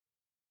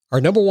Our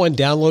number one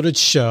downloaded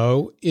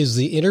show is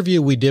the interview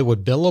we did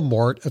with Ben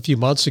Lamorte a few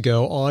months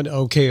ago on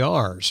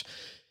OKRs.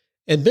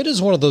 And Ben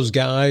is one of those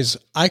guys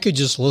I could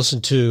just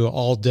listen to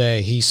all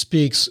day. He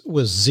speaks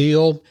with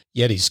zeal,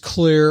 yet he's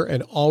clear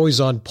and always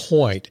on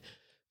point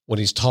when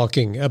he's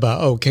talking about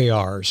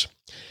OKRs.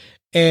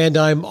 And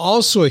I'm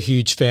also a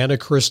huge fan of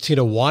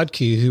Christina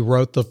Wodtke, who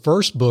wrote the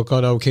first book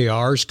on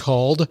OKRs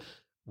called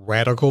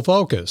Radical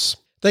Focus.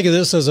 Think of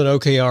this as an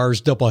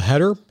OKRs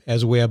doubleheader,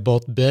 as we have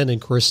both Ben and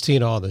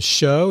Christina on the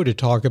show to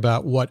talk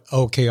about what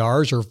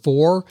OKRs are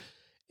for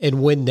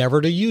and when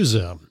never to use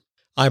them.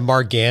 I'm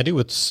Mark Gandy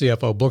with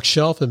CFO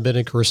Bookshelf, and Ben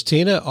and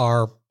Christina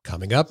are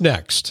coming up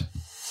next.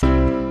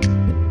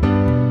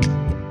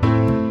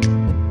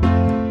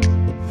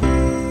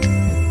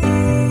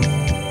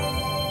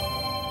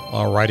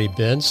 Alrighty,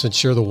 Ben,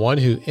 since you're the one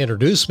who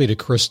introduced me to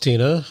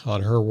Christina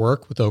on her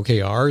work with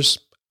OKRs,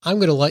 I'm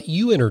going to let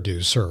you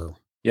introduce her.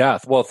 Yeah,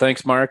 well,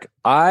 thanks, Mark.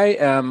 I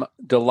am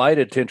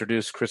delighted to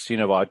introduce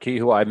Christina Wodtke,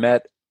 who I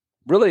met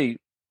really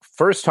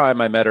first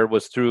time I met her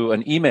was through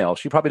an email.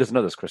 She probably doesn't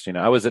know this, Christina.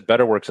 I was at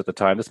BetterWorks at the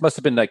time. This must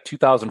have been like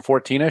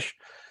 2014-ish.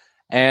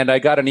 And I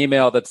got an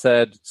email that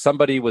said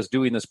somebody was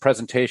doing this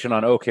presentation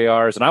on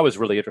OKRs, and I was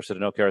really interested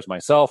in OKRs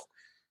myself.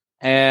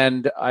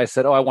 And I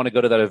said, I want to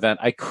go to that event.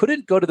 I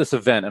couldn't go to this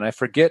event, and I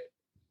forget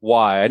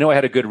why. I know I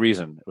had a good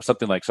reason. It was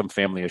something like some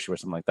family issue or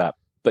something like that.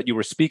 But you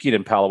were speaking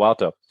in Palo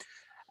Alto.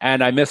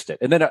 And I missed it.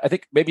 And then I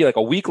think maybe like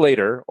a week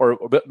later, or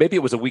maybe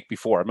it was a week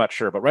before, I'm not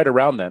sure, but right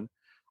around then,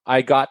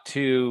 I got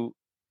to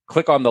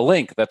click on the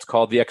link that's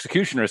called The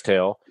Executioner's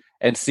Tale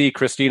and see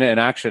Christina in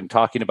action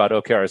talking about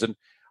OKRs. And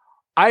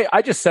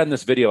I just send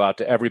this video out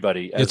to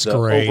everybody as the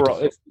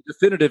overall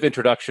definitive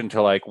introduction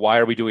to like, why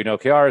are we doing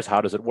OKRs?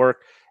 How does it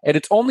work? And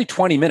it's only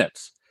 20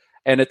 minutes.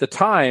 And at the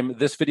time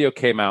this video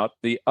came out,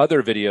 the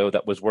other video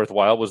that was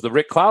worthwhile was the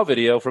Rick Clow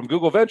video from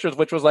Google Ventures,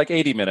 which was like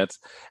 80 minutes.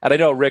 And I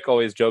know Rick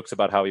always jokes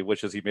about how he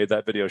wishes he made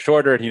that video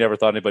shorter and he never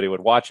thought anybody would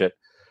watch it.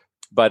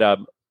 But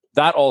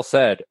that all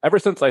said, ever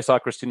since I saw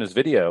Christina's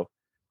video,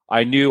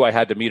 I knew I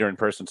had to meet her in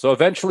person. So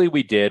eventually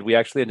we did. We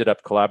actually ended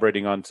up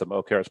collaborating on some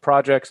OKRs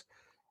projects.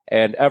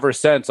 And ever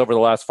since, over the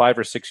last 5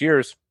 or 6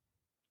 years,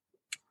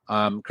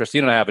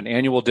 Christina and I have an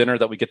annual dinner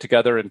that we get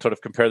together and sort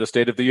of compare the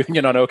state of the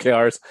union on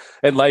OKRs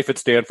and life at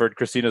Stanford.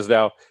 Christina's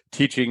now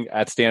teaching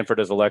at Stanford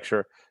as a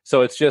lecturer.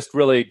 So it's just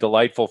really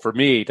delightful for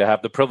me to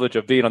have the privilege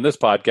of being on this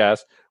podcast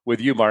with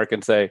you, Mark,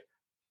 and say,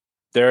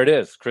 there it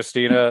is,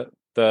 Christina,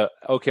 the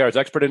OKRs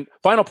expert. And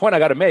final point I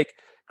got to make,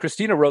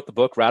 Christina wrote the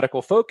book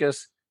Radical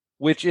Focus,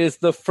 which is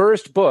the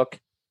first book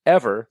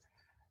ever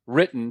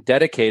written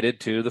dedicated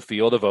to the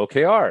field of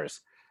OKRs.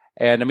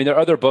 And I mean, there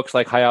are other books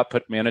like High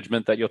Output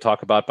Management that you'll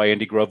talk about by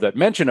Andy Grove that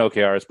mention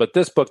OKRs, but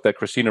this book that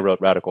Christina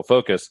wrote, Radical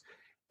Focus,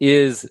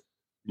 is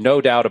no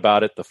doubt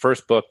about it the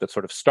first book that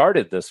sort of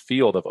started this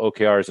field of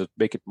OKRs to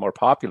make it more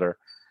popular.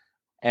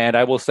 And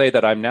I will say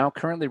that I'm now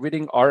currently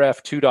reading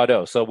RF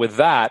 2.0. So with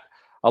that,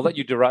 I'll let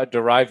you derive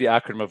the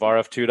acronym of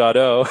RF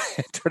 2.0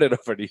 and turn it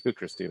over to you,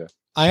 Christina.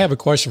 I have a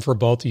question for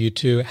both of you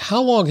too.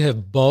 How long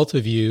have both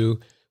of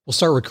you, we'll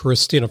start with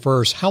Christina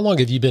first, how long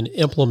have you been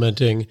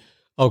implementing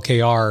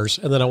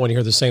OKRs? And then I want to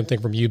hear the same thing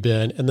from you,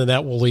 Ben, and then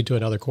that will lead to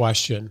another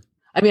question.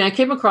 I mean, I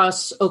came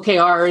across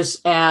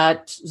OKRs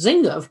at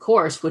Zynga, of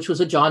course, which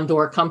was a John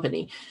Doerr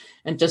company.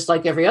 And just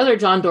like every other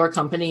John Doerr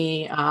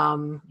company,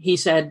 he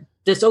said,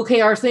 this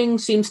OKR thing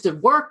seems to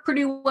work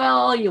pretty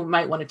well. You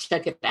might want to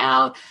check it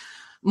out.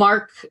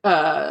 Mark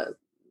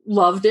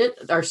loved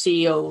it. Our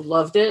CEO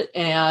loved it.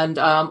 And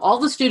all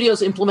the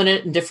studios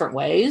implemented it in different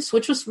ways,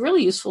 which was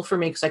really useful for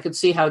me because I could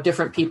see how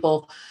different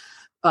people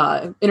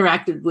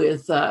interacted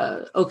with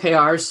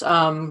OKRs.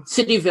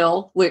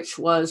 Cityville, which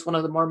was one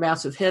of the more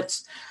massive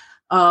hits,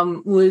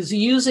 was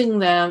using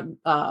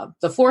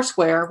the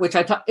Foursquare, which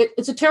I thought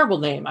it's a terrible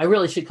name. I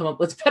really should come up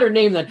with a better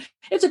name than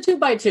it's a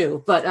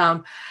 2x2.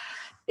 But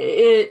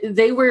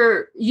they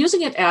were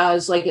using it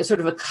as like a sort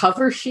of a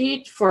cover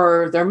sheet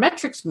for their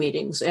metrics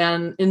meetings.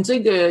 And in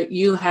Zynga,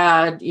 you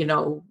had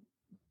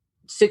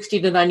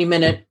 60 to 90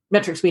 minute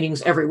metrics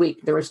meetings every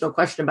week. There was no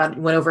question about it.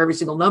 You went over every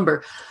single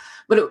number.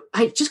 But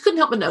I just couldn't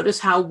help but notice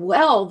how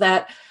well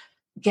that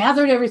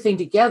gathered everything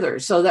together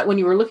so that when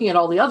you were looking at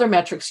all the other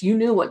metrics, you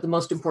knew what the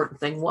most important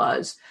thing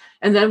was.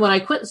 And then when I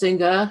quit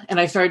Zynga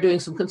and I started doing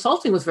some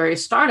consulting with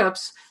various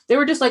startups, they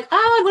were just like,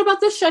 what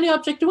about this shiny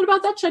object? And what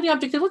about that shiny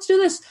object? And let's do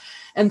this.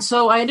 And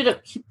so I ended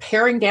up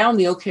paring down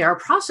the OKR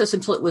process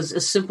until it was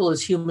as simple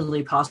as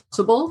humanly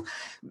possible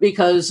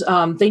because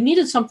they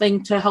needed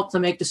something to help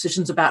them make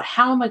decisions about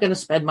how am I going to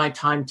spend my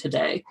time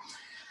today.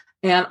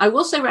 And I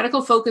will say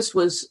Radical Focus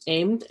was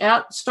aimed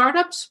at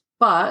startups,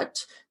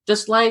 but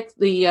just like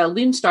the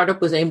lean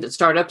startup was aimed at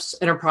startups,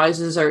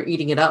 enterprises are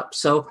eating it up.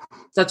 So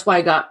that's why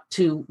I got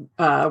to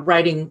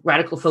writing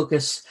Radical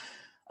Focus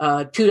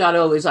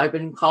 2.0, as I've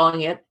been calling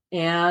it.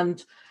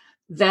 And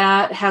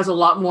that has a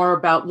lot more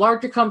about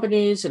larger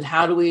companies and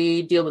how do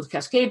we deal with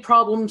cascade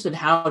problems and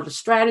how does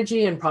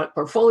strategy and product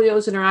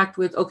portfolios interact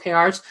with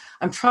OKRs.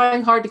 I'm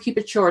trying hard to keep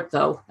it short,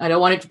 though. I don't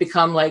want it to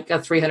become like a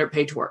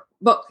 300-page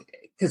book.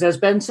 Because as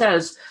Ben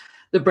says,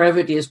 the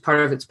brevity is part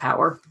of its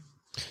power.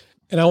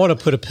 And I want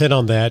to put a pin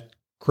on that,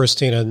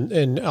 Christina,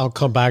 and I'll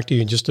come back to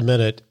you in just a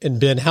minute. And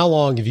Ben, how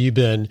long have you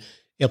been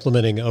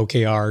implementing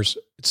OKRs?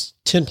 It's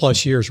 10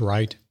 plus years,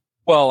 right?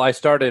 Well, I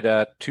started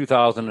at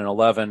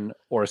 2011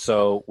 or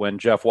so when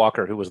Jeff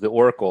Walker, who was the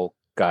Oracle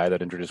guy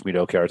that introduced me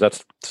to OKRs, that's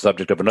the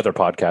subject of another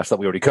podcast that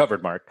we already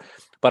covered, Mark.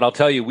 But I'll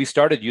tell you, we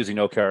started using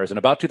OKRs in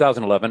about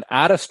 2011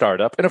 at a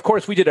startup. And of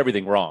course, we did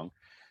everything wrong.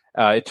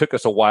 It took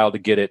us a while to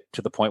get it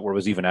to the point where it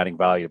was even adding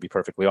value, to be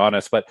perfectly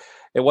honest. But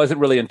it wasn't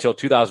really until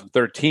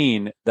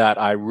 2013 that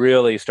I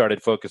really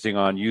started focusing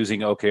on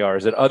using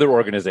OKRs at other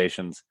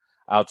organizations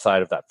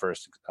outside of that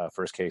first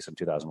case in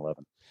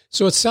 2011.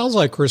 So it sounds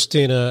like,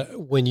 Christina,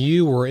 when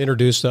you were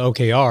introduced to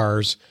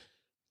OKRs,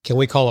 can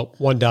we call it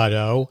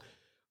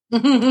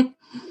 1.0?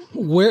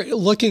 We're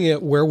looking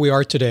at where we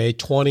are today,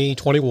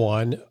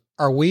 2021.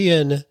 Are we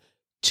in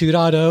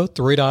 2.0,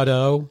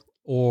 3.0,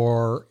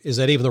 or is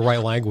that even the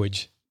right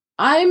language?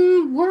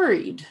 I'm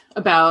worried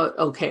about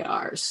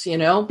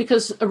OKRs,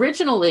 because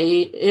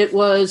originally it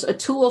was a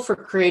tool for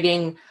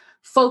creating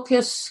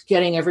focus,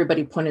 getting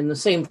everybody pointed in the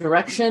same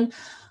direction.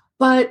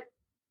 But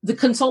the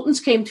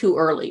consultants came too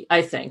early,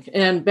 I think.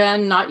 And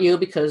Ben, not you,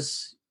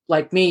 because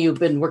like me, you've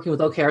been working with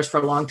OKRs for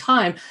a long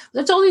time.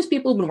 That's all these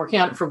people who've been working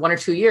on it for 1 or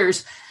 2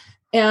 years.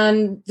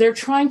 And they're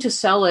trying to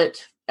sell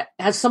it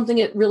as something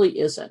it really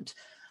isn't.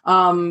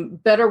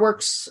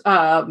 BetterWorks,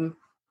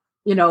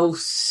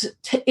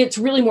 it's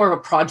really more of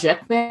a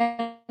project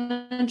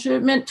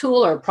management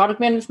tool or a product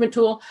management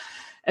tool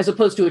as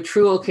opposed to a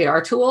true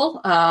OKR tool.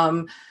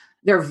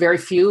 There are very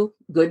few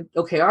good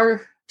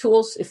OKR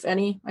tools, if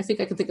any. I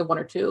think I can think of 1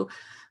 or 2.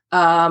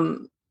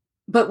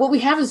 But what we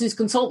have is these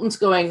consultants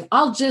going,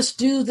 I'll just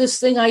do this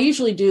thing I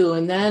usually do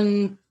and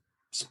then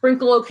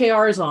sprinkle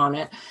OKRs on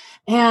it.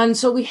 And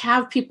so we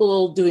have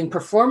people doing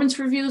performance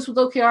reviews with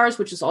OKRs,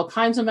 which is all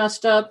kinds of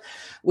messed up.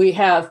 We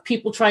have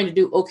people trying to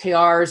do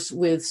OKRs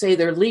with, say,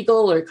 their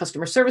legal or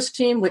customer service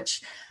team,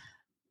 which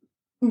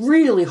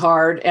really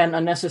hard and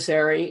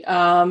unnecessary.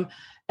 And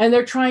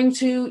they're trying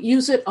to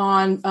use it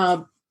on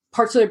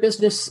parts of their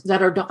business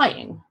that are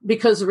dying,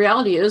 because the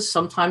reality is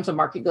sometimes the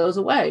market goes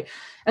away.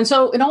 And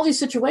so in all these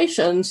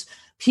situations,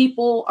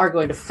 people are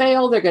going to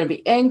fail. They're going to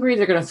be angry.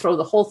 They're going to throw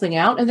the whole thing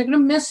out, and they're going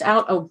to miss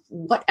out on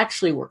what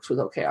actually works with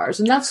OKRs.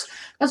 And that's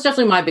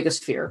definitely my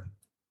biggest fear.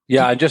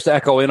 Yeah, and just to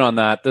echo in on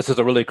that, this is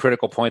a really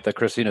critical point that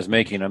Christina's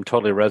making. I'm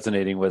totally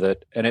resonating with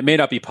it. And it may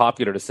not be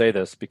popular to say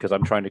this because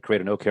I'm trying to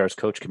create an OKRs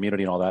coach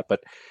community and all that, but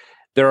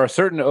there are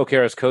certain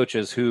OKRs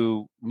coaches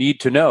who need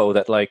to know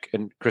that,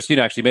 and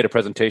Christina actually made a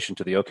presentation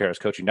to the OKRs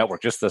Coaching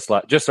Network just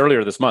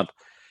earlier this month,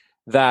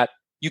 that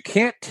you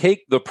can't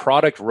take the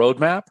product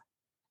roadmap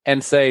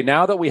and say,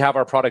 now that we have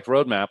our product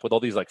roadmap with all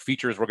these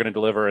features we're going to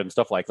deliver and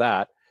stuff like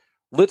that,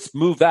 let's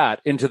move that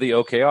into the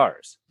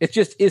OKRs. It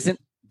just isn't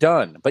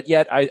done. But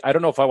yet, I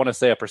don't know if I want to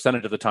say a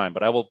percentage of the time,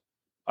 but I will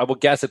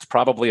guess it's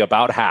probably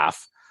about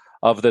half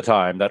of the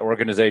time that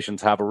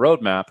organizations have a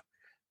roadmap,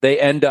 they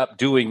end up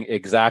doing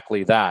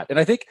exactly that. And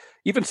I think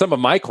even some of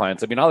my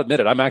clients, I'll admit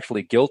it, I'm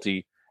actually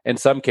guilty in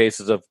some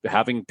cases of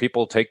having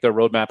people take their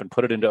roadmap and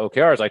put it into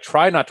OKRs. I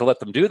try not to let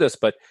them do this,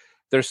 but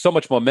there's so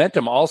much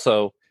momentum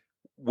also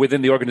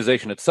within the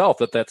organization itself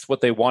that's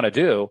what they want to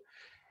do.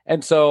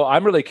 And so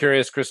I'm really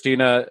curious,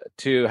 Christina,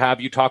 to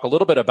have you talk a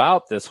little bit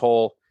about this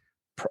whole,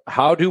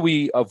 how do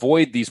we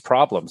avoid these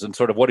problems and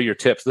sort of what are your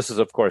tips? This is,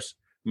 of course,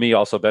 me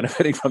also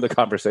benefiting from the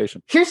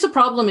conversation. Here's the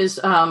problem is,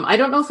 I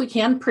don't know if we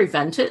can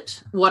prevent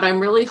it. What I'm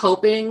really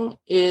hoping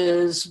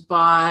is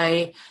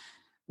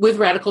with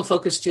Radical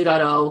Focus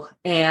 2.0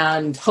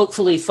 and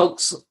hopefully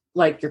folks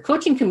like your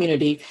coaching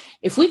community,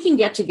 if we can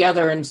get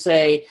together and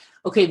say,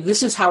 okay,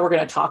 this is how we're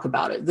going to talk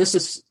about it.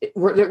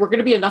 We're going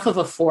to be enough of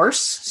a force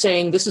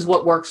saying this is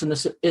what works and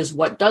this is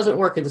what doesn't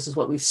work and this is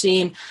what we've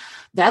seen.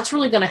 That's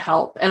really going to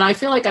help. And I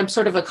feel like I'm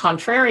sort of a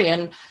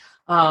contrarian,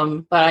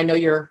 but I know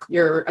you're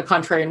a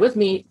contrarian with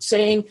me,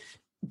 saying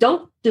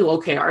don't do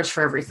OKRs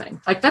for everything.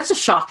 That's a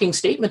shocking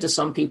statement to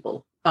some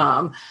people.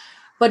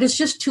 But it's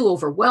just too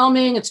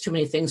overwhelming. It's too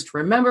many things to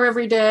remember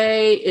every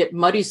day. It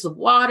muddies the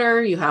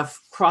water. You have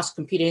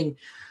cross-competing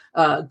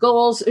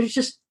goals. It's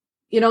just,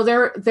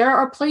 there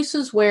are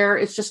places where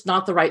it's just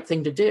not the right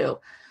thing to do.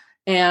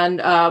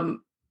 And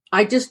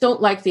I just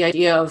don't like the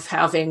idea of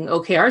having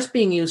OKRs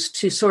being used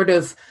to sort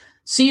of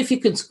see if you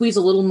can squeeze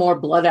a little more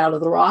blood out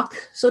of the rock,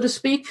 so to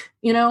speak.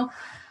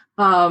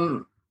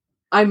 I'm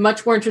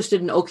much more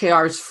interested in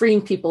OKRs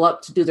freeing people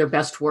up to do their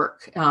best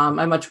work.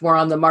 I'm much more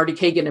on the Marty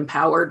Kagan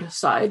empowered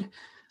side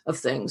of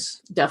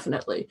things,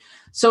 definitely.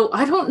 So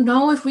I don't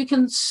know if we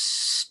can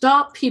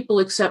stop people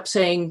except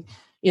saying,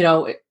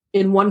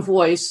 in one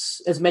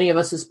voice, as many of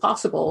us as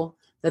possible,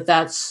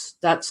 that's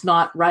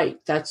not right.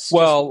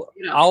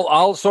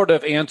 I'll sort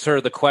of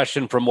answer the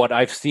question from what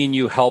I've seen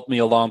you help me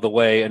along the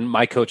way, and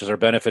my coaches are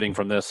benefiting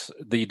from this.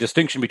 The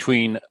distinction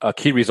between a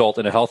key result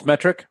and a health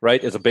metric,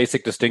 right, is a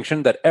basic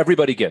distinction that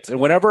everybody gets. And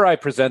whenever I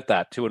present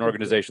that to an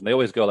organization, they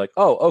always go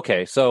oh,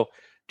 okay, so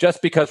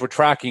just because we're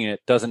tracking it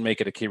doesn't make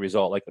it a key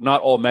result.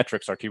 Not all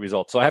metrics are key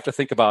results. So I have to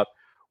think about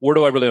Where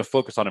do I really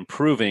focus on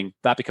improving?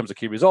 That becomes a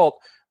key result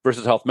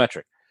versus health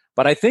metric.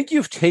 But I think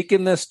you've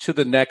taken this to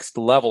the next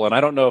level. And I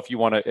don't know if you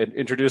want to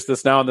introduce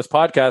this now on this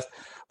podcast,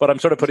 but I'm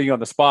sort of putting you on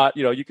the spot.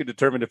 You can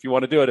determine if you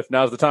want to do it, if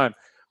now's the time.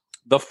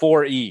 The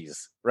 4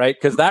 E's, right?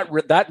 Because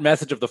that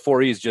message of the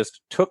 4 E's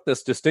just took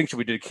this distinction.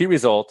 We did a key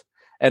result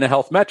and a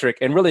health metric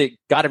and really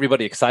got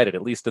everybody excited,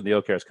 at least in the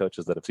OKRs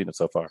coaches that have seen it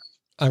so far.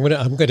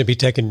 I'm gonna be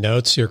taking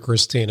notes here,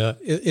 Christina.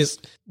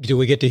 Do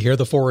we get to hear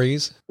the 4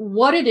 E's?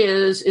 What it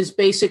is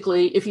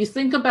basically, if you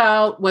think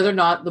about whether or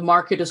not the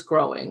market is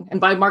growing, and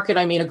by market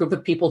I mean a group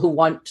of people who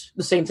want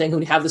the same thing,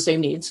 who have the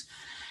same needs,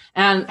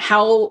 and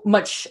how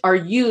much are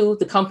you,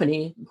 the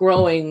company,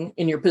 growing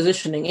in your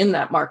positioning in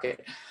that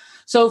market?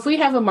 So if we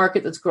have a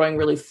market that's growing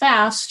really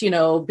fast,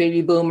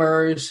 baby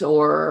boomers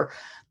or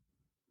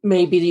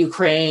maybe the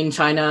Ukraine,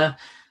 China,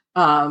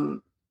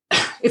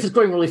 if it's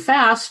growing really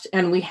fast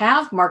and we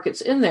have markets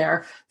in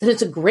there, then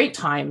it's a great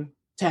time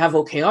to have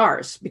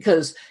OKRs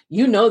because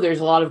there's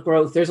a lot of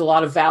growth, there's a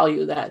lot of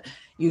value that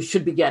you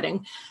should be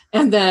getting.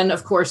 And then,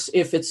 of course,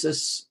 if it's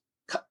this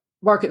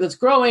market that's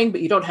growing,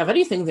 but you don't have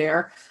anything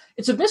there,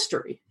 it's a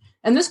mystery.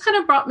 And this kind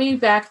of brought me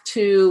back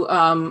to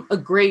a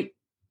great,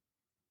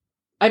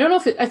 I don't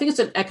know I think it's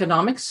an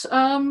economics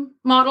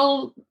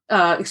model,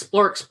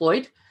 explore,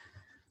 exploit.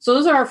 So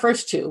those are our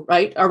first two,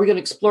 right? Are we going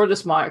to explore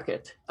this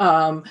market?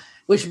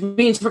 Which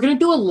means we're going to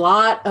do a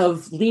lot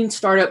of lean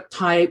startup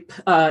type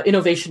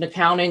innovation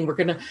accounting. We're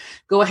going to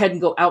go ahead and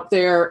go out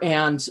there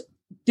and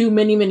do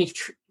many, many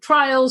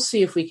trials,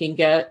 see if we can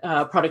get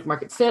product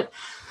market fit.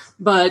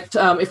 But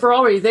if we're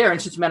already there and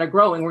it's just a matter of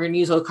growing, we're going to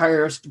use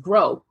OKRs to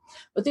grow.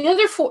 But the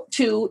other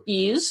 2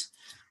 E's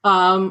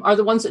are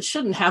the ones that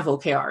shouldn't have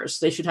OKRs.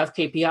 They should have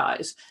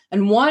KPIs.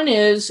 And one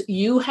is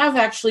you have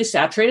actually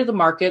saturated the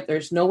market.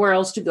 There's nowhere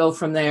else to go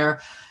from there.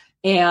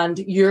 And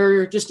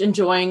you're just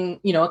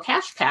enjoying, a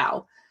cash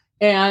cow.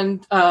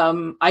 And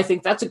I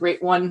think that's a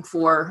great one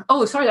for,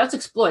 that's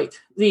exploit.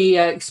 See,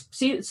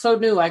 it's so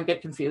new, I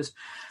get confused.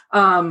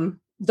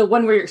 The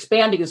one where you're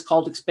expanding is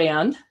called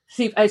expand.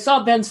 See, I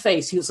saw Ben's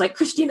face. He was like,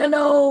 Christina,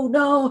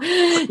 no,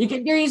 you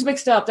get your E's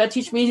mixed up. That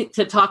teach me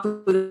to talk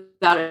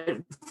without it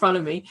in front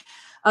of me.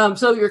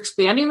 So you're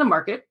expanding the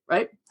market,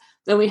 right?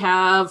 Then we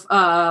have,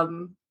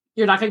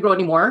 you're not going to grow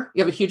anymore.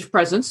 You have a huge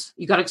presence.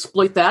 You got to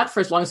exploit that for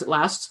as long as it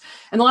lasts.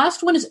 And the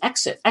last one is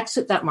exit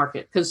that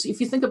market. Because if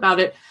you think about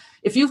it,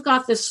 if you've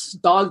got this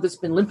dog that's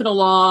been limping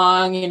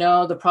along,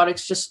 the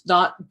product's just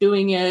not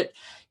doing it,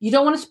 you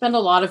don't want to spend a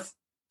lot of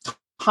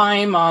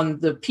time on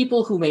the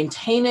people who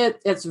maintain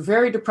it. It's a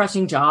very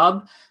depressing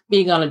job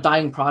being on a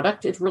dying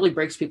product. It really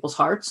breaks people's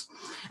hearts.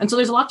 And so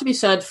there's a lot to be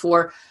said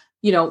for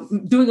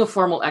doing a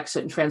formal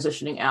exit and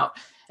transitioning out.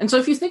 And so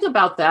if you think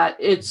about that,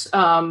 it's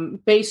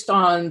based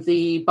on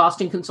the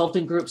Boston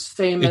Consulting Group's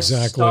famous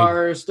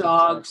stars,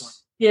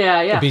 dogs.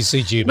 Yeah. The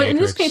BCG But matrix. in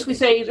this case, we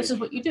say, this is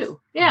what you do.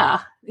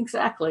 Yeah,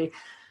 exactly.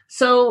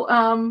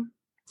 So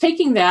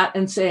taking that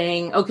and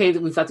saying, okay,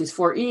 we've got these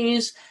 4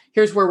 E's.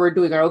 Here's where we're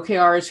doing our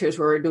OKRs. Here's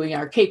where we're doing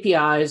our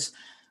KPIs.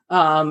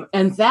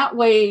 And that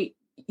way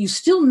you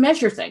still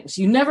measure things.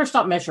 You never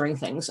stop measuring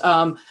things.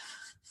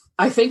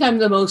 I think I'm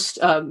the most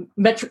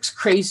metrics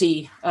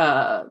crazy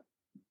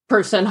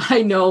person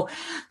I know,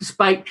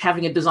 despite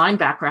having a design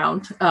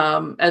background,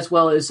 as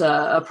well as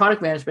a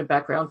product management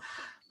background.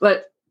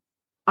 But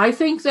I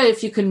think that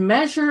if you can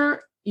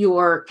measure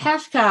your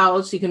cash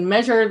cows, you can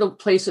measure the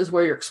places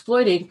where you're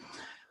exploiting.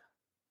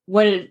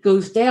 When it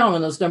goes down,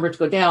 when those numbers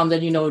go down,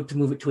 then you know to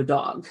move it to a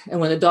dog. And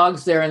when the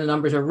dog's there and the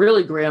numbers are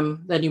really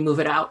grim, then you move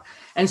it out.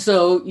 And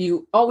so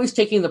you always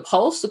taking the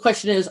pulse. The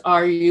question is,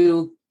 are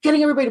you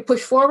getting everybody to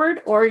push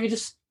forward, or are you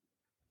just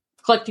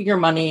collecting your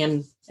money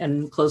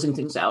and closing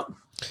things out?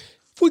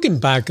 If we can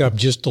back up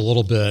just a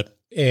little bit,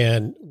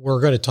 and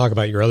we're going to talk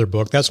about your other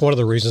book. That's one of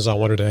the reasons I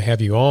wanted to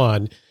have you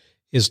on,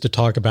 is to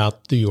talk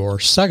about your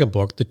second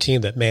book, The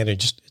Team That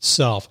Managed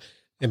Itself.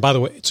 And by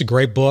the way, it's a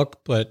great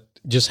book, but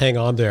just hang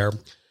on there.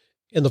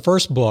 In the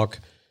first book,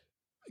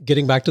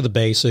 getting back to the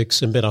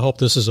basics, and Ben, I hope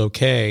this is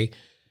okay.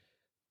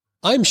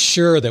 I'm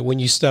sure that when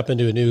you step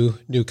into a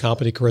new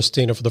company,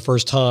 Christina, for the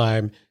first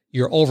time,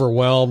 you're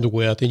overwhelmed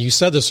with, and you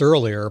said this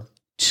earlier,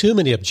 too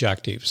many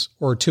objectives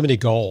or too many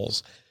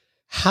goals.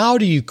 How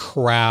do you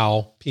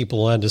corral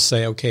people in to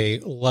say, okay,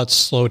 let's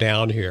slow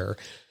down here?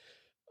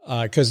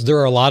 Because there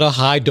are a lot of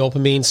high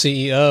dopamine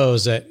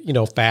CEOs that,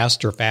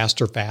 faster.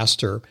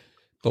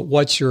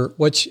 But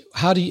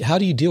how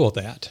do you deal with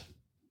that?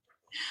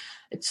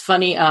 It's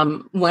funny.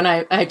 When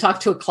I talk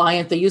to a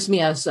client, they use me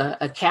as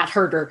a cat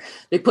herder.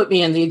 They put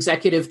me in the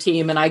executive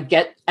team, and I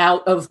get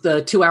out of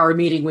the 2-hour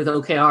meeting with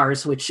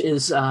OKRs, which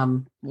is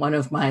one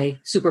of my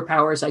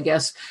superpowers, I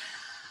guess.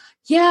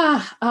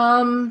 Yeah.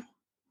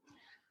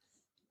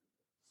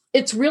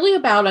 It's really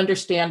about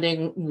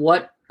understanding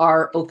what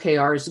are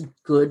OKRs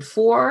good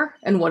for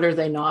and what are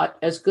they not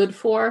as good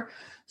for.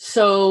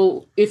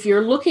 So if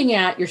you're looking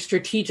at your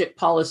strategic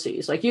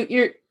policies, like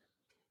you're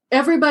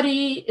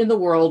everybody in the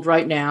world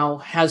right now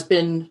has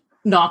been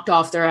knocked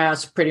off their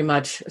ass pretty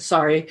much.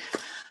 Sorry.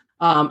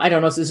 I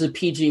don't know if this is a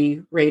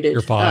PG rated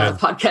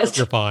podcast.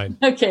 You're fine.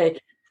 Okay.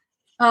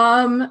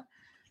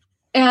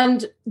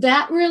 And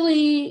that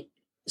really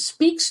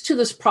speaks to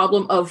this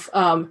problem of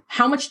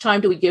how much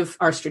time do we give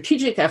our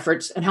strategic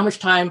efforts and how much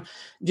time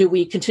do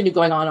we continue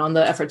going on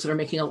the efforts that are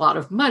making a lot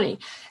of money.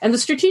 And the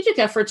strategic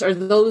efforts are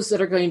those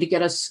that are going to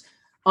get us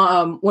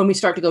when we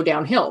start to go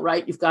downhill,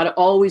 right? You've got to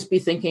always be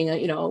thinking,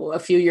 a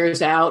few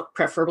years out,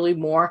 preferably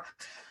more.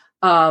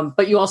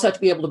 But you also have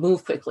to be able to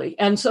move quickly.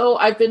 And so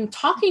I've been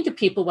talking to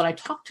people when I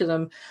talk to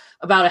them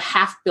about a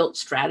half-built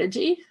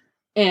strategy.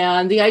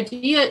 And the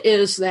idea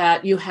is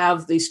that you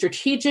have the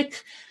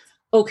strategic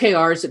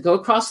OKRs that go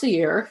across the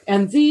year.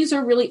 And these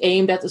are really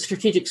aimed at the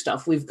strategic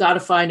stuff. We've got to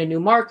find a new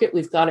market.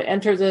 We've got to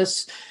enter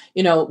this.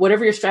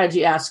 Whatever your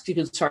strategy asks, you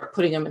can start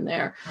putting them in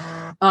there.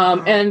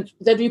 And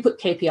then you put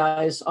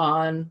KPIs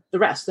on the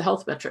rest, the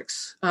health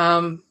metrics.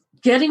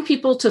 Getting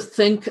people to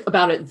think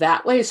about it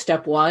that way is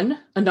step one.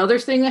 Another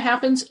thing that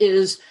happens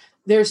is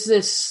there's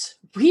this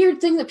weird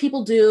thing that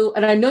people do,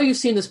 and I know you've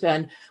seen this,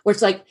 Ben, where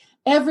it's like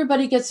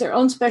everybody gets their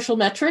own special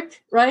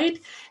metric, right?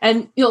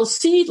 And you'll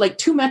see like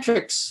two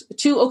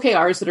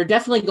OKRs that are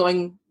definitely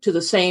going to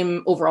the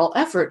same overall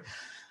effort.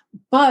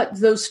 But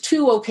those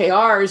two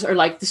OKRs are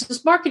like, this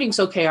is marketing's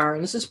OKR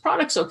and this is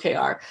product's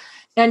OKR.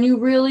 And you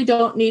really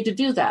don't need to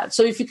do that.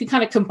 So if you can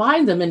kind of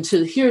combine them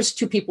into here's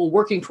two people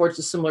working towards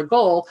a similar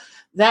goal,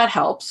 that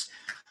helps.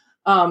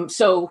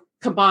 So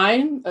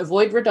combine,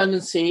 avoid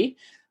redundancy,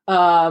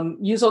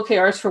 use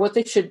OKRs for what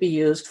they should be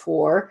used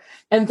for.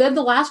 And then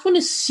the last one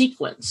is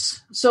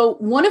sequence. So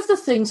one of the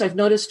things I've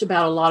noticed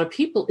about a lot of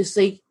people is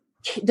they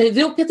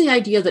don't get the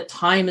idea that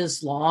time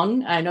is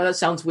long. I know that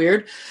sounds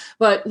weird,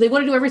 but they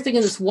want to do everything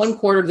in this one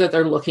quarter that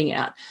they're looking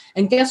at.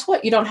 And guess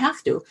what? You don't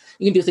have to.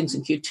 You can do things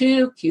in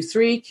Q2,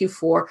 Q3,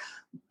 Q4,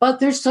 but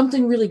there's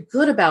something really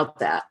good about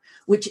that,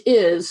 which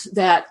is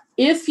that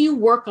if you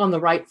work on the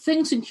right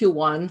things in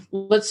Q1,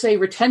 let's say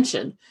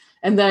retention,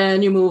 and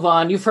then you move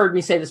on, you've heard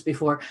me say this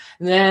before,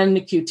 and then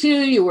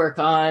Q2, you work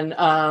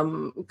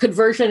on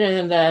conversion,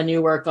 and then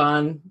you work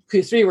on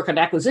Q3, you work on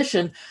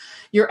acquisition,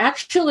 you're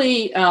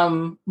actually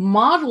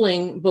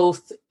modeling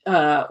both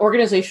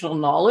organizational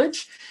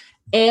knowledge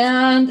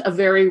and a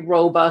very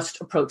robust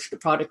approach to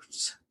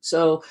products.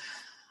 So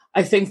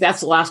I think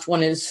that's the last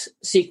one is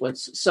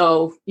sequence.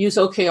 So use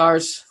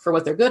OKRs for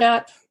what they're good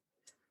at,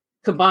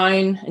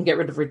 combine and get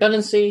rid of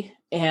redundancy.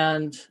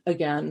 And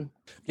again,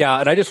 yeah,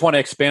 and I just want to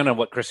expand on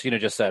what Christina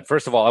just said.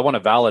 First of all, I want to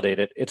validate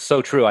it. It's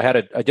so true.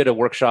 I did a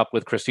workshop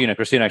with Christina.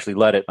 Christina actually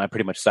led it, and I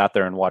pretty much sat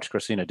there and watched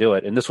Christina do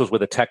it. And this was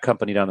with a tech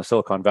company down in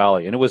Silicon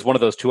Valley. And it was one of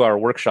those 2-hour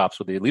workshops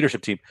with the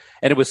leadership team.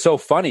 And it was so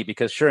funny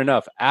because sure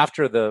enough, I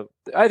think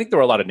there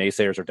were a lot of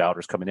naysayers or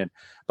doubters coming in.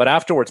 But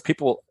afterwards,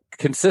 people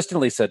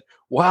consistently said,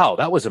 wow,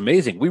 that was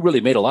amazing. We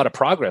really made a lot of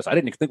progress. I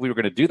didn't think we were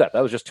going to do that.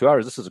 That was just 2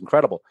 hours. This is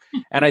incredible.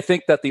 And I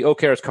think that the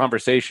OKRs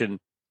conversation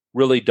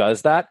really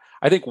does that.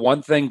 I think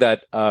one thing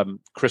that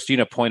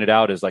Christina pointed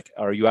out is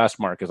or you asked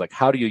Mark, is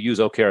how do you use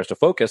OKRs to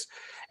focus?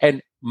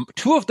 And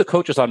two of the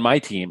coaches on my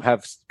team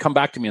have come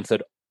back to me and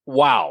said,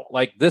 wow,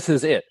 this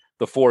is it,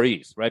 the 4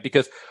 E's, right?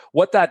 Because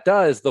what that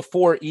does, the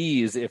 4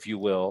 E's, if you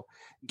will,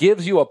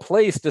 gives you a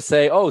place to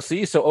say, oh,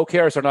 see, so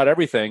OKRs are not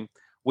everything.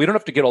 We don't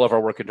have to get all of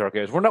our work into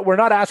OKRs. We're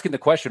not asking the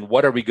question,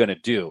 what are we going to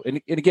do?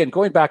 And again,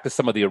 going back to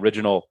some of the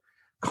original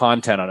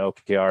content on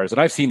OKRs, and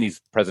I've seen these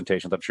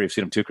presentations, I'm sure you've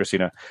seen them too,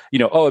 Christina,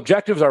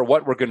 objectives are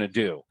what we're going to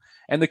do.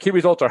 And the key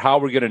results are how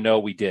we're going to know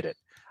we did it.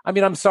 I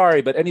mean, I'm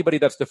sorry, but anybody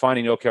that's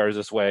defining OKRs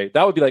this way,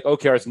 that would be like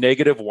OKRs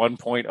negative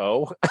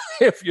 1.0,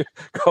 if you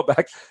go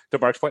back to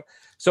Mark's point.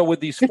 So with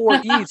these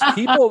 4 E's,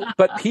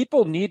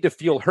 people need to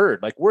feel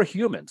heard. We're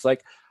humans.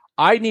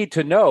 I need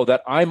to know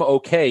that I'm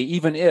okay,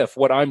 even if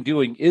what I'm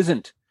doing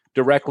isn't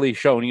directly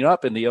showing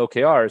up in the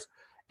OKRs.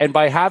 And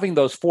by having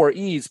those 4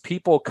 E's,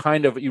 people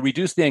you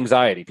reduce the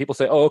anxiety. People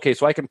say, oh, okay,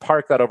 so I can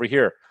park that over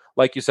here.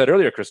 Like you said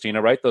earlier,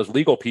 Christina, right? Those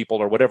legal people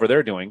or whatever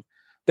they're doing,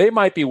 they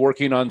might be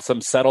working on some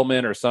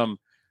settlement or some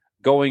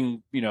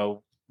going,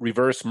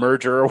 reverse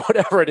merger or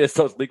whatever it is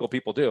those legal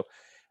people do.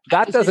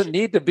 That doesn't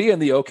need to be in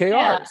the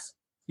OKRs,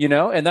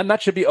 and then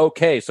that should be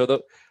okay.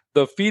 So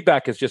the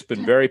feedback has just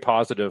been very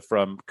positive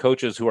from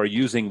coaches who are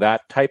using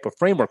that type of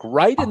framework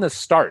right in the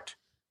start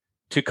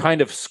to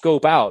kind of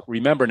scope out.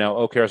 Remember now,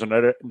 OKRs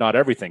are not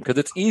everything, because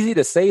it's easy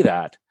to say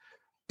that,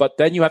 but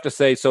then you have to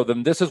say, so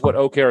then this is what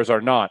OKRs are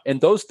not.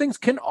 And those things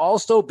can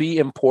also be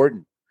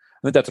important.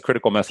 I think that's a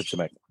critical message to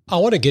make. I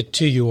want to get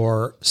to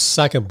your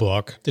second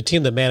book, The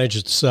Team That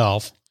Manages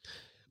Itself.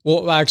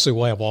 Well, actually,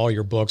 we'll have all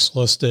your books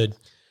listed.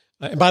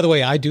 And by the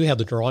way, I do have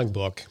the drawing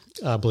book,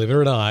 believe it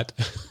or not.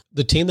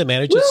 The Team That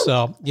Manages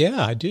Itself.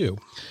 Yeah, I do.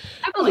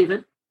 I believe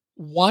it.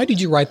 Why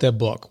did you write that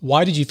book?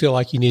 Why did you feel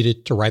like you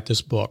needed to write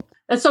this book?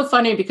 That's so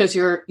funny because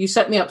you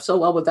set me up so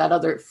well with that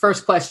other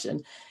first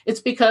question.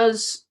 It's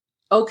because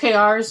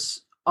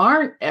OKRs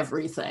aren't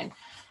everything.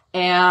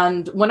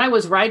 And when I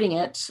was writing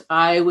it,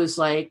 I was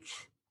like,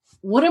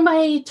 what am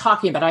I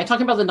talking about? Am I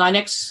talking about the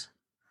 9X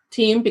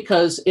team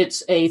because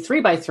it's a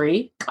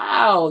 3x3?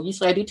 Wow.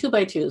 Usually I do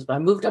 2x2s, but I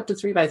moved up to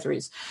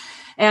 3x3s.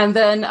 And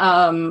then,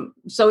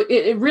 so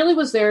it really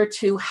was there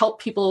to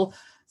help people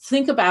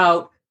think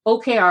about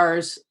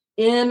OKRs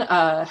in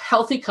a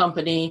healthy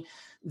company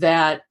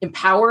that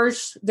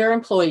empowers their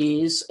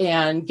employees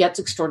and gets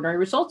extraordinary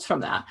results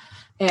from that.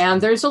 And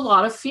there's a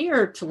lot of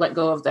fear to let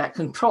go of that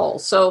control.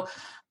 So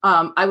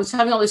I was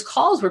having all these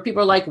calls where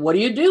people are like, what do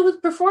you do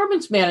with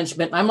performance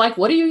management? And I'm like,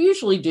 what do you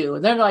usually do?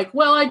 And they're like,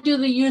 well, I do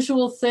the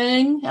usual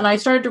thing. And I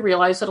started to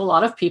realize that a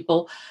lot of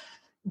people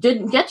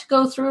didn't get to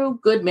go through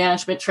good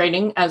management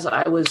training, as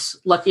I was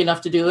lucky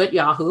enough to do at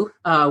Yahoo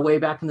way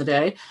back in the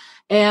day.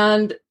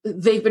 And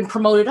they've been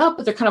promoted up,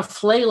 but they're kind of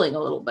flailing a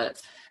little bit.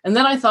 And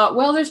then I thought,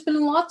 well, there's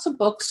been lots of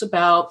books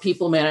about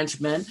people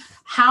management.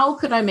 How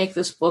could I make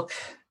this book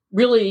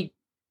really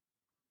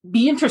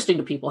be interesting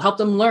to people, help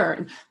them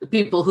learn? The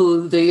people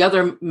who the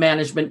other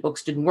management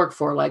books didn't work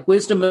for, like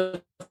Wisdom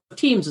of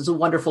Teams is a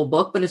wonderful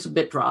book, but it's a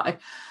bit dry.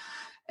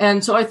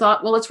 And so I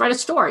thought, well, let's write a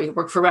story. It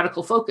worked for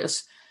Radical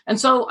Focus. And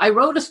so I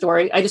wrote a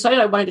story. I decided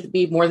I wanted it to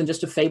be more than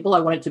just a fable. I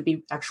wanted it to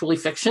be actually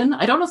fiction.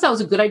 I don't know if that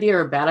was a good idea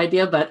or a bad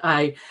idea, but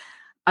I'm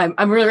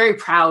really very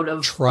proud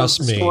of Trust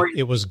the story. me,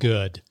 it was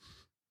good.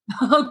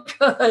 Oh,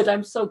 good.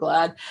 I'm so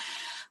glad.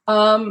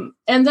 And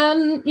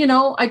then,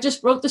 I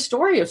just wrote the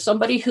story of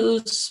somebody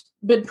who's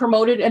been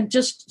promoted and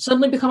just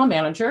suddenly become a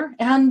manager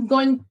and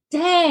going,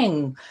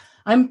 dang,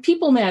 I'm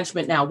people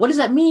management now. What does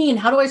that mean?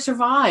 How do I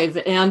survive?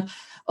 And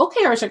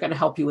OKRs are going to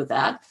help you with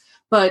that.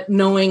 But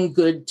knowing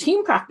good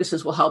team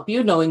practices will help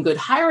you. Knowing good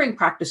hiring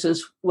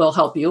practices will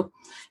help you.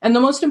 And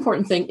the most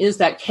important thing is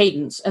that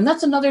cadence. And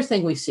that's another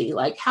thing we see,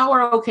 like how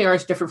are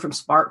OKRs different from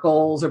SMART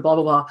goals or blah,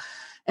 blah, blah.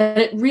 And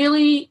it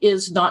really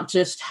is not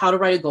just how to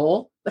write a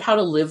goal, but how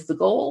to live the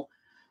goal.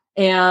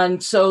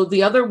 And so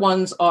the other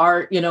ones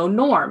are,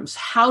 norms.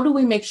 How do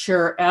we make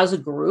sure as a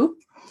group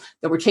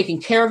that we're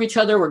taking care of each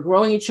other, we're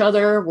growing each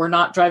other, we're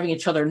not driving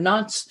each other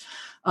nuts?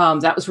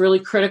 That was really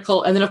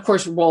critical. And then, of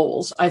course,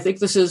 roles. I think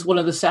this is one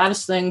of the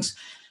saddest things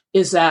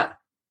is that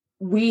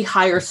we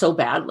hire so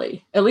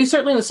badly, at least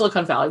certainly in the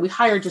Silicon Valley. We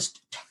hire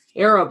just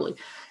terribly.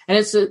 And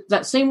it's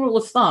that same rule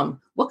of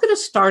thumb. What could a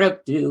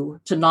startup do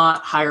to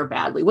not hire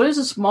badly? What does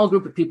a small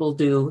group of people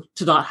do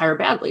to not hire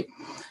badly?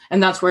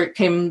 And that's where it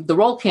came the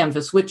role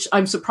canvas, which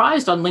I'm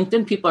surprised on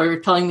LinkedIn. People are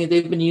telling me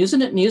they've been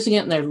using it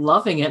and they're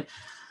loving it.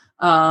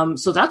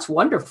 So that's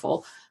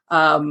wonderful.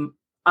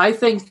 I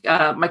think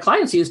my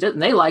clients used it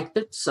and they liked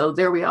it. So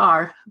there we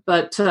are.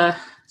 But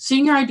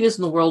seeing your ideas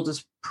in the world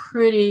is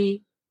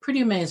pretty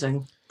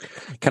amazing.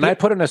 Can I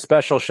put in a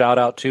special shout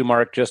out too,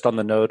 Mark, just on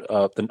the note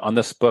of on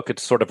this book?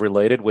 It's sort of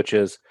related, which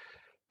is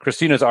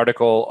Christina's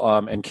article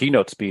and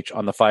keynote speech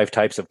on the 5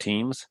 types of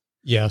teams.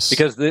 Yes.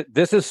 Because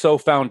this is so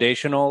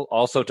foundational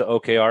also to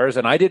OKRs.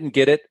 And I didn't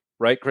get it,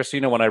 right,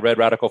 Christina, when I read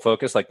Radical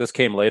Focus. Like this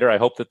came later. I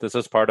hope that this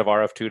is part of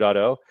RF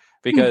 2.0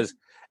 because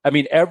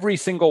every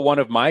single one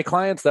of my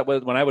clients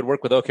when I would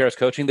work with OKRs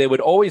coaching, they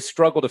would always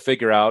struggle to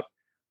figure out,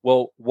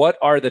 well, what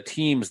are the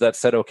teams that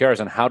set OKRs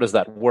and how does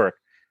that work?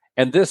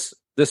 And this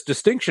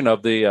distinction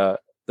of the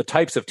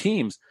types of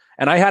teams,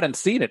 and I hadn't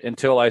seen it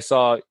until I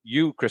saw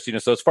you, Christina.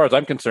 So as far as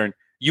I'm concerned,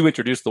 you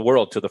introduced the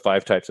world to the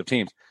 5 types of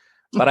teams.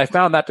 But I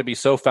found that to be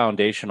so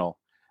foundational.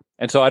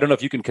 And so I don't know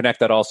if you can connect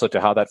that also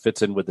to how that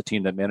fits in with the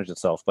team that manages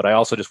itself. But I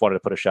also just wanted to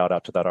put a shout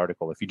out to that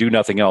article. If you do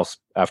nothing else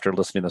after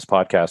listening to this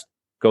podcast,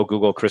 go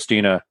Google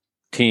Christina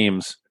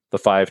Teams, the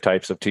 5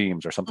 types of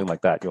teams or something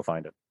like that. You'll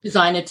find it.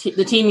 Design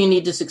the team you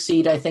need to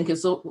succeed, I think,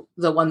 is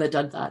the one that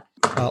did that.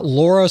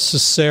 Laura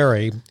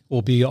Cesari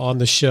will be on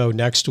the show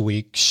next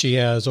week. She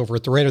has over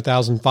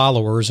 300,000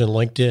 followers in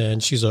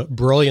LinkedIn. She's a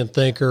brilliant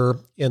thinker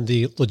in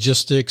the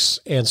logistics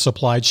and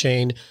supply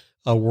chain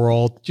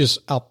world, just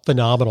a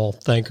phenomenal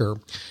thinker.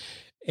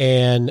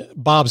 And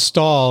Bob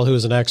Stahl, who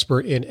is an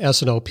expert in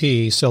S&OP,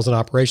 sales and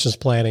operations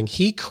planning,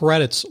 he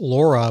credits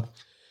Laura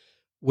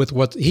with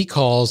what he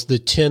calls the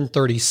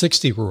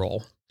 10-30-60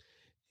 rule.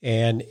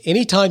 And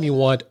anytime you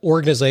want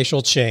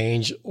organizational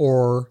change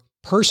or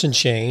person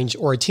change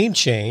or a team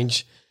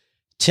change,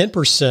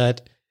 10%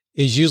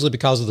 is usually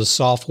because of the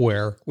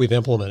software we've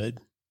implemented.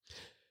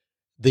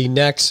 The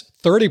next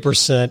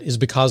 30% is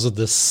because of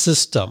the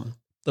system,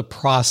 the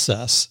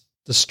process,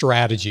 the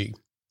strategy.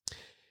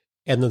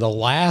 And then the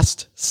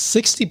last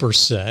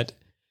 60%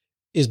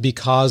 is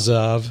because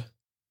of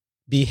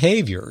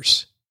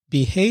behaviors.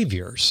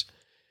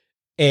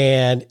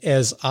 And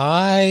as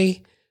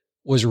I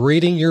was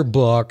reading your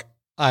book,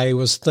 I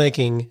was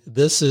thinking,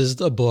 this is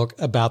the book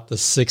about the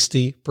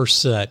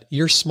 60%.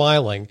 You're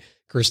smiling,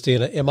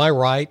 Christina. Am I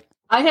right?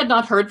 I had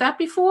not heard that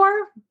before,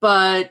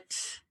 but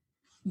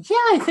yeah,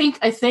 I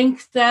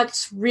think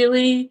that's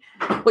really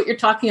what you're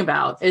talking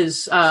about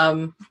is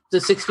the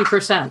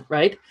 60%,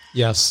 right?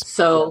 Yes.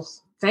 So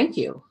thank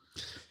you.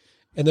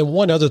 And then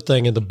one other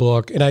thing in the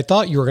book, and I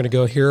thought you were going to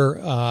go here,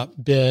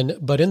 Ben,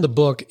 but in the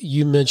book,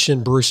 you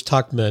mentioned Bruce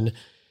Tuckman,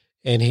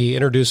 and he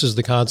introduces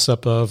the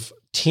concept of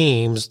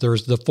teams.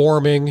 There's the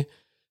forming,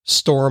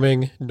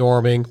 storming,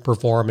 norming,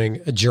 performing,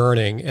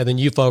 adjourning, and then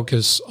you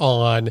focus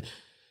on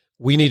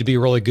we need to be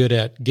really good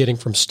at getting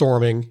from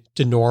storming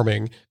to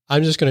norming.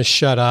 I'm just going to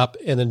shut up,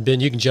 and then Ben,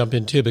 you can jump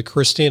in too. But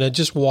Christina,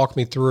 just walk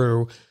me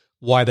through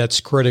why that's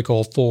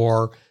critical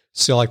for,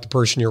 say, like the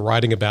person you're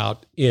writing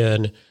about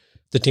in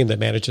the team that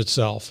managed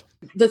itself.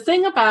 The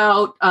thing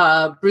about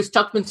Bruce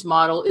Tuckman's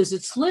model is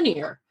it's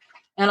linear.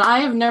 And I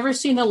have never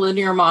seen a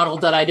linear model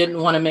that I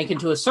didn't want to make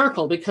into a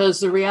circle, because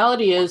the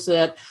reality is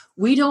that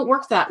we don't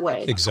work that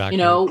way. Exactly.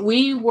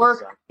 We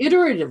work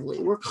iteratively.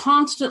 We're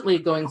constantly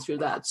going through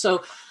that.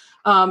 So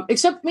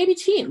except maybe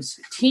teams.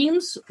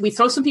 Teams, we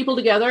throw some people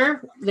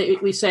together.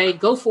 We say,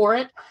 go for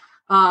it.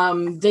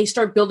 They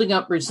start building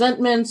up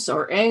resentments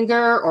or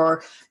anger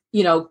or,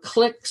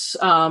 cliques.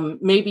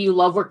 Maybe you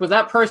love working with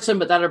that person,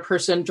 but that other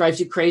person drives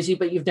you crazy,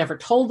 but you've never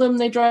told them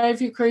they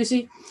drive you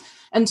crazy.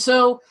 And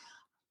so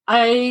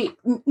I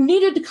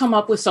needed to come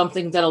up with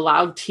something that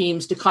allowed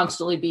teams to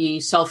constantly be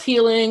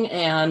self-healing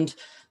and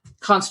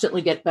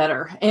constantly get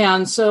better.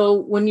 And so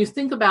when you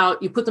think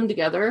about, you put them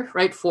together,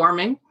 right,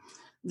 forming,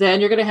 then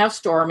you're going to have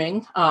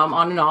storming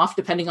on and off,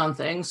 depending on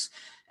things,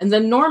 and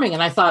then norming.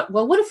 And I thought,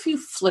 well, what if you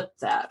flip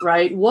that,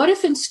 right? What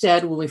if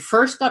instead, when we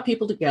first got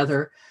people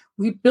together,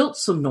 we built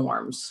some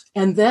norms,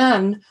 and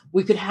then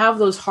we could have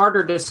those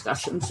harder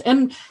discussions.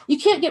 And you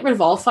can't get rid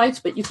of all fights,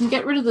 but you can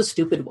get rid of the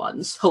stupid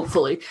ones,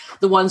 hopefully,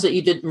 the ones that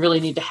you didn't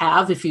really need to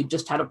have if you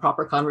just had a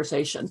proper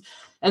conversation.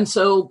 And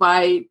so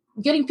by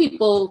getting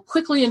people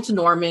quickly into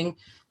norming,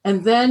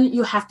 and then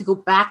you have to go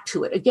back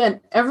to it. Again,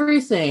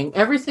 everything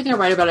I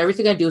write about,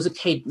 everything I do is a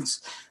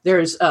cadence.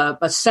 There's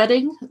a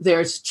setting,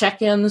 there's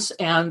check-ins,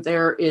 and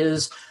there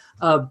is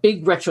a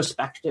big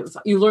retrospective.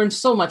 You learn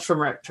so much from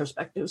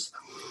retrospectives.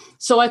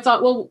 So I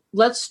thought, well,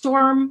 let's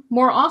storm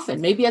more often.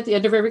 Maybe at the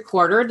end of every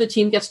quarter, the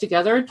team gets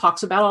together and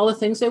talks about all the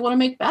things they want to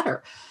make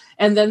better.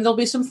 And then there'll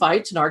be some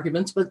fights and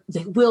arguments, but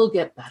they will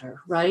get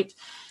better, right?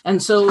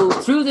 And so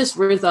through this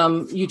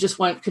rhythm, you just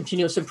want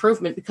continuous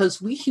improvement,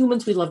 because we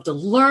humans, we love to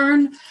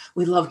learn.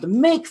 We love to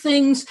make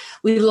things.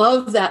 We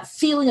love that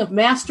feeling of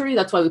mastery.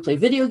 That's why we play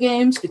video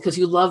games, because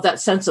you love that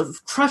sense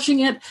of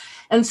crushing it.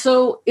 And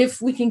so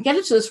if we can get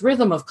into this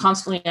rhythm of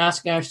constantly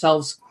asking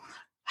ourselves,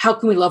 how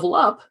can we level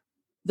up?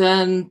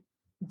 Then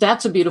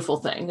that's a beautiful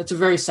thing. It's a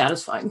very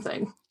satisfying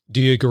thing.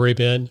 Do you agree,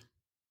 Ben?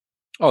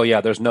 Oh,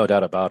 yeah, there's no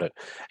doubt about it.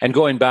 And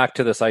going back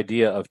to this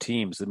idea of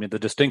teams, I mean, the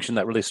distinction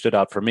that really stood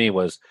out for me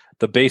was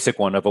the basic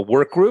one of a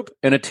work group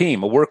and a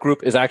team. A work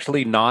group is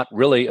actually not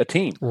really a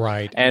team.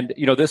 Right. And,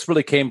 this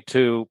really came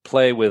to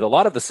play with a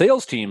lot of the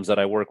sales teams that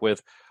I work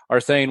with are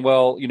saying,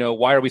 well,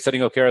 why are we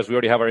setting OKRs? We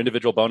already have our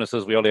individual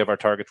bonuses. We already have our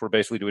targets. We're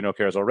basically doing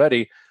OKRs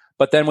already.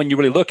 But then when you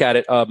really look at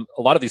it, a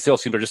lot of these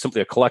sales teams are just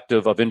simply a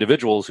collective of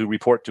individuals who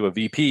report to a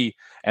VP,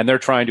 and they're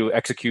trying to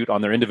execute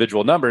on their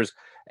individual numbers.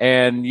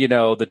 And,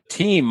 the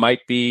team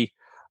might be,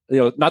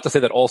 not to say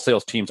that all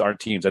sales teams aren't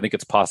teams. I think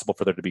it's possible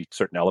for there to be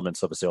certain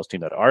elements of a sales team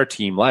that are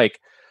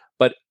team-like.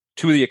 But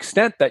to the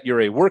extent that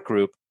you're a work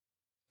group,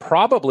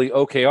 probably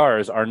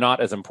OKRs are not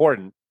as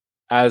important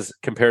as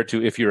compared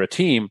to if you're a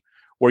team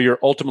where you're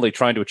ultimately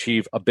trying to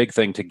achieve a big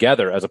thing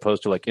together, as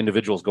opposed to like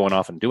individuals going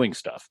off and doing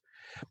stuff.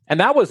 And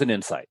that was an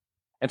insight.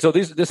 And so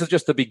this is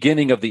just the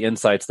beginning of the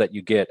insights that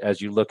you get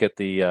as you look at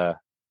the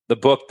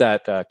book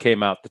that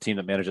came out, The Team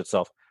That Managed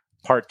Itself,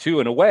 Part 2,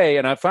 in a way.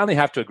 And I finally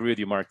have to agree with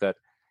you, Mark, that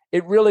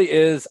it really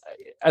is,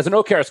 as an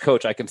OKRs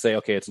coach, I can say,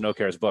 okay, it's an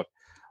OKRs book.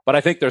 But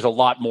I think there's a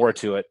lot more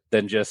to it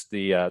than just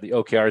the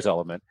OKRs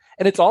element.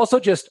 And it's also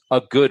just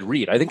a good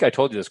read. I think I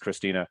told you this,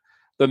 Christina.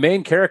 The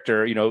main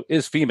character,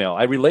 is female.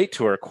 I relate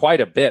to her quite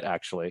a bit,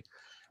 actually.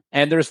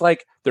 And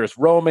there's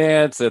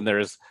romance and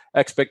there's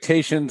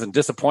expectations and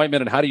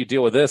disappointment and how do you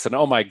deal with this? And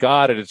oh my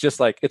God. And it's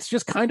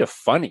just kind of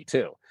funny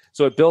too.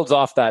 So it builds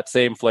off that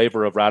same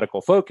flavor of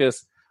radical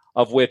focus,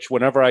 of which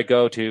whenever I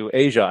go to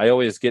Asia, I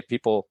always get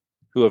people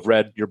who have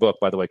read your book,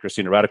 by the way,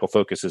 Christina. Radical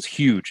focus is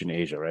huge in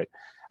Asia, right?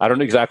 I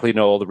don't exactly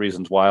know all the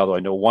reasons why, although I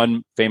know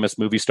one famous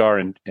movie star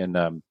in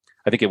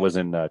I think it was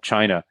in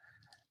China,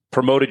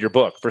 promoted your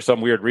book for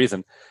some weird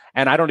reason.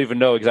 And I don't even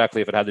know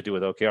exactly if it had to do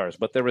with OKRs,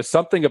 but there was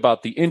something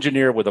about the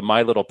engineer with a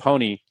My Little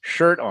Pony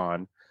shirt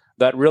on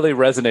that really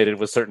resonated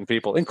with certain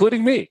people,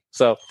 including me.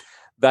 So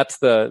that's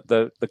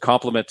the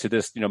compliment to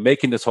this,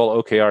 making this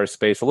whole OKR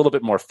space a little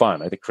bit more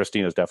fun. I think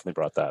Christina's definitely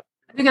brought that.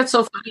 I think that's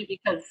so funny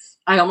because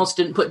I almost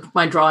didn't put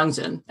my drawings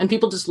in, and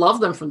people just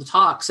love them from the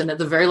talks. And at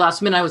the very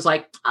last minute, I was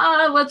like,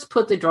 let's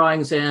put the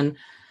drawings in.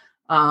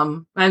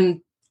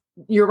 And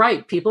you're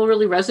right. People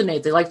really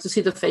resonate. They like to see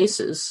the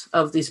faces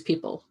of these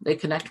people. They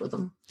connect with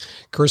them.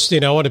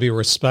 Christina, I want to be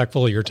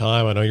respectful of your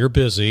time. I know you're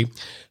busy.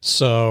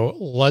 So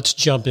let's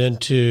jump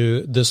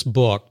into this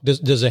book.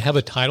 Does it have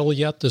a title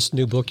yet, this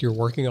new book you're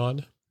working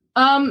on?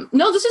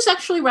 No, this is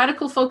actually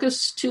Radical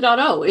Focus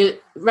 2.0.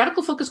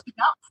 Radical Focus came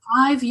out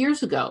 5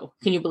 years ago.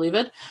 Can you believe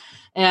it?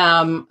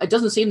 It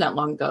doesn't seem that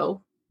long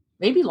ago,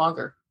 maybe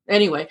longer.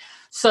 Anyway,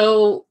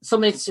 so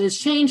something has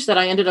changed that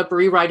I ended up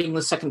rewriting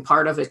the second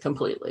part of it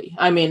completely.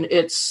 I mean,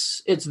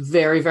 it's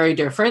very, very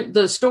different.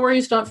 The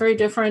story's not very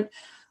different,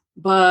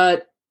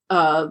 but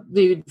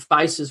the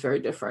advice is very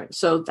different.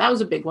 So that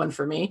was a big one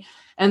for me.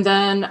 And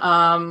then,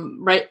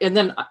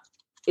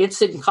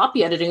 it's in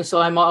copy editing. So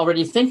I'm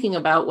already thinking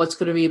about what's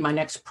going to be my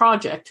next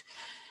project.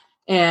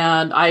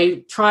 And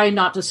I try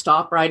not to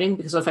stop writing,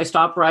 because if I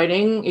stop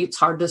writing, it's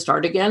hard to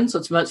start again. So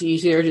it's much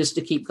easier just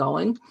to keep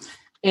going.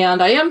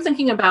 And I am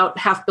thinking about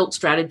half-built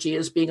strategy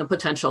as being a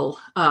potential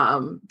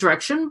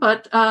direction.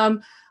 But I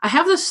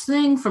have this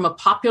thing from a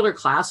popular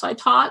class I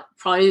taught,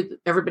 probably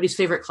everybody's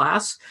favorite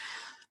class,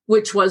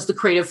 which was the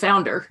Creative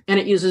Founder.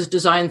 And it uses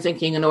design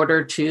thinking in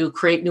order to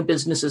create new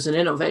businesses and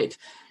innovate.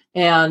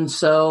 And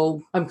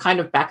so I'm kind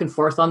of back and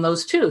forth on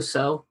those too.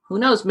 So who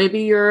knows?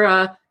 Maybe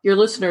your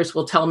listeners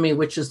will tell me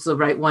which is the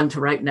right one to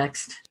write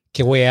next.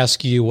 Can we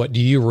ask you, what do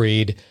you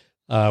read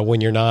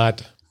when you're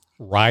not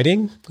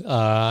writing?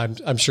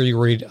 I'm sure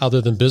you read other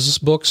than business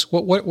books.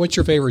 What's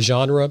your favorite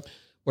genre?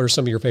 What are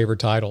some of your favorite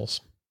titles?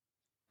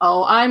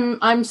 Oh,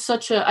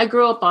 I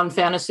grew up on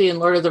fantasy and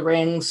Lord of the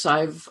Rings.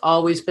 I've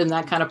always been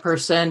that kind of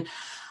person.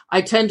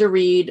 I tend to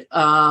read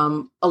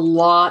a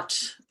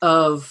lot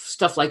of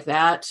stuff like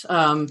that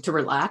to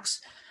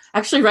relax.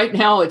 Actually, right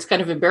now, it's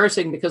kind of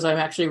embarrassing because I'm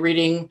actually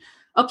reading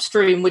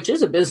Upstream, which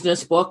is a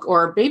business book,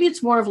 or maybe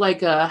it's more of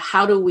like a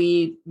How Do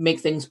We Make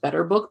Things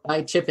Better book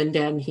by Chip and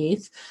Dan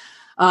Heath.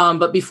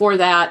 But before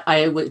that,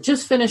 I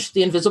just finished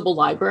The Invisible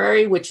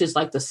Library, which is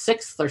like the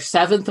 6th or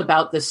 7th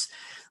about this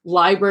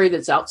library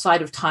that's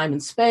outside of time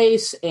and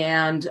space.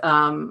 And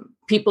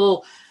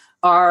people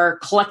are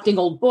collecting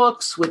old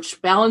books,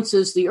 which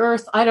balances the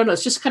earth. I don't know.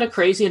 It's just kind of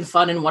crazy and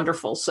fun and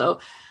wonderful. So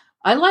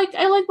I like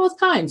both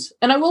kinds.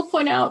 And I will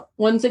point out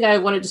one thing I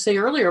wanted to say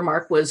earlier,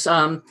 Mark, was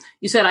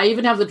you said I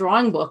even have the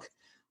drawing book.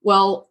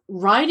 Well,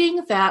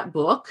 writing that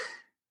book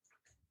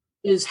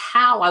is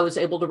how I was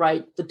able to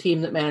write The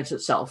Team That Managed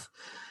Itself.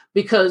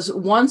 Because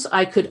once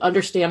I could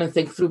understand and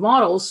think through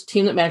models,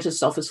 Team That Managed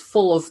Itself is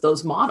full of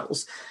those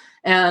models.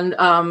 And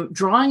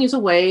drawing is a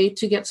way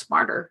to get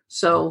smarter.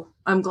 So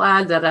I'm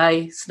glad that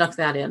I snuck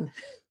that in.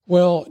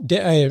 Well,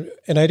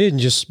 and I didn't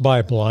just buy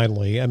it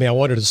blindly. I mean, I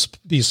wanted to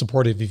be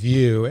supportive of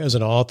you as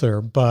an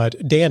author,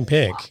 but Dan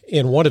Pink,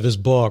 in one of his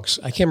books,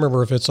 I can't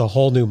remember if it's A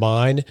Whole New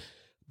Mind,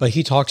 but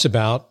he talks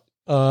about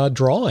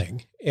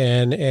drawing,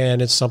 and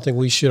it's something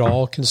we should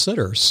all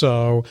consider.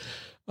 So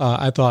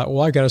I thought,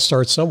 well, I got to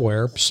start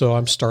somewhere. So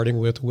I'm starting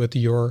with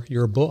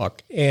your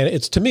book.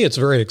 And to me, it's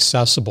very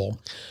accessible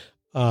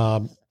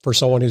for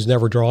someone who's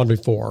never drawn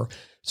before.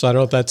 So I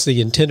don't know if that's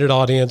the intended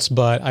audience,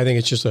 but I think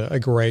it's just a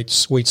great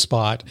sweet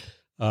spot,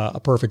 a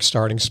perfect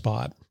starting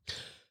spot.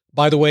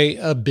 By the way,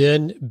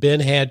 Ben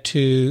had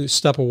to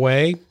step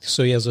away,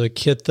 so he has a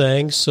kid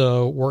thing.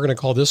 So we're going to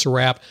call this a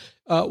wrap.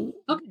 Okay.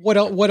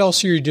 What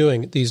else are you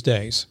doing these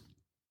days?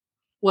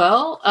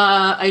 Well,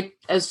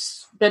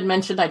 as Ben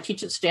mentioned, I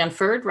teach at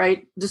Stanford,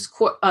 right? This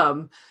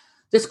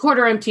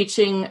quarter, I'm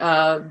teaching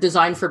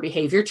design for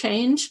behavior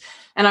change.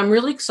 And I'm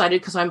really excited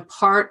because I'm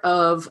part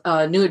of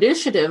a new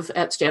initiative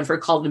at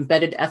Stanford called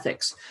Embedded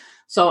Ethics.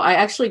 So I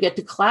actually get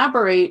to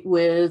collaborate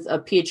with a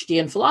PhD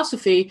in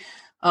philosophy,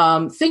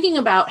 thinking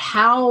about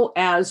how,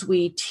 as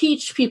we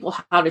teach people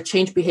how to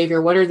change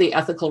behavior, what are the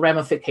ethical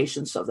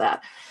ramifications of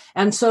that?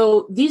 And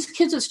so these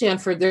kids at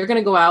Stanford, they're going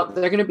to go out,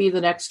 they're going to be the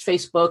next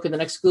Facebook and the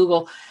next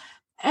Google.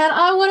 And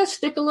I want to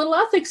stick a little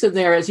ethics in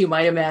there, as you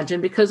might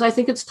imagine, because I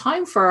think it's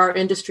time for our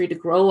industry to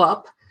grow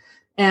up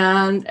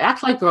and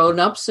act like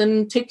grown-ups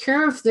and take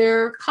care of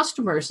their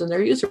customers and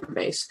their user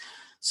base.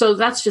 So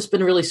that's just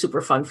been really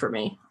super fun for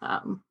me.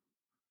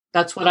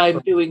 That's what I'm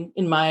doing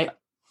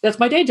that's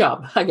my day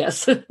job, I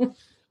guess.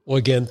 Well,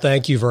 again,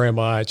 thank you very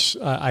much.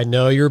 I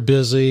know you're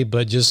busy,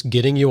 but just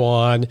getting you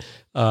on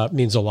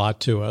means a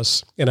lot to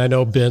us. And I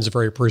know Ben's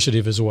very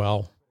appreciative as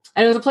well.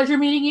 And it was a pleasure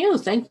meeting you.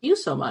 Thank you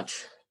so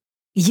much.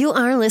 You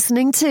are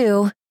listening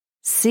to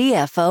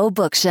CFO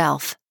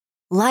Bookshelf,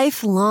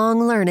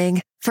 lifelong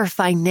learning for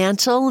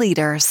financial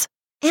leaders.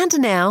 And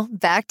now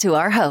back to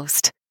our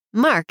host,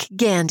 Mark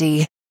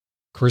Gandy.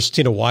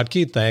 Christina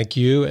Wodtke, thank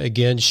you.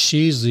 Again,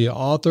 she's the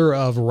author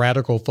of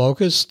Radical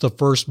Focus, the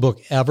first book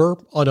ever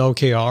on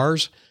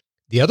OKRs.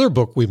 The other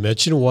book we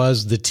mentioned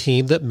was The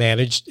Team That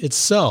Managed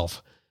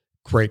Itself.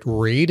 Great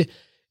read.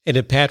 And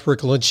if Patrick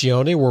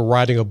Lencioni were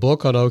writing a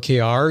book on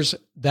OKRs,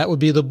 that would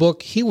be the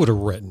book he would have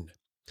written.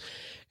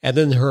 And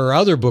then her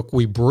other book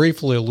we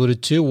briefly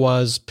alluded to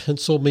was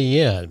Pencil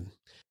Me In.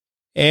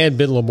 And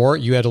Ben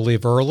Lamorte, you had to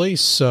leave early,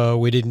 so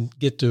we didn't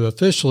get to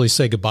officially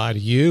say goodbye to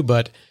you,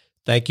 but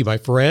thank you, my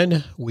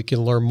friend. We can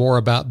learn more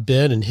about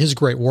Ben and his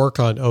great work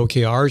on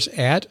OKRs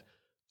at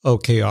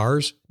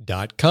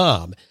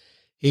OKRs.com.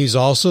 He's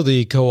also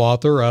the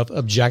co-author of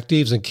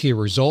Objectives and Key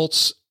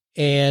Results,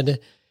 and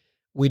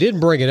we didn't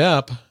bring it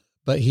up,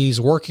 but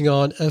he's working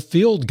on a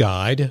field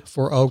guide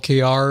for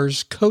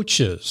OKRs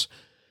coaches.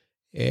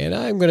 And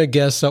I'm going to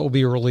guess that will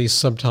be released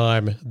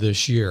sometime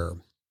this year.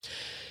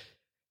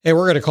 And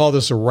we're going to call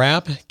this a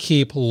wrap.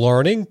 Keep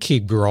learning,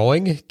 keep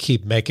growing,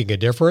 keep making a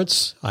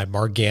difference. I'm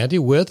Mark Gandy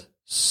with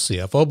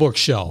CFO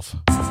Bookshelf.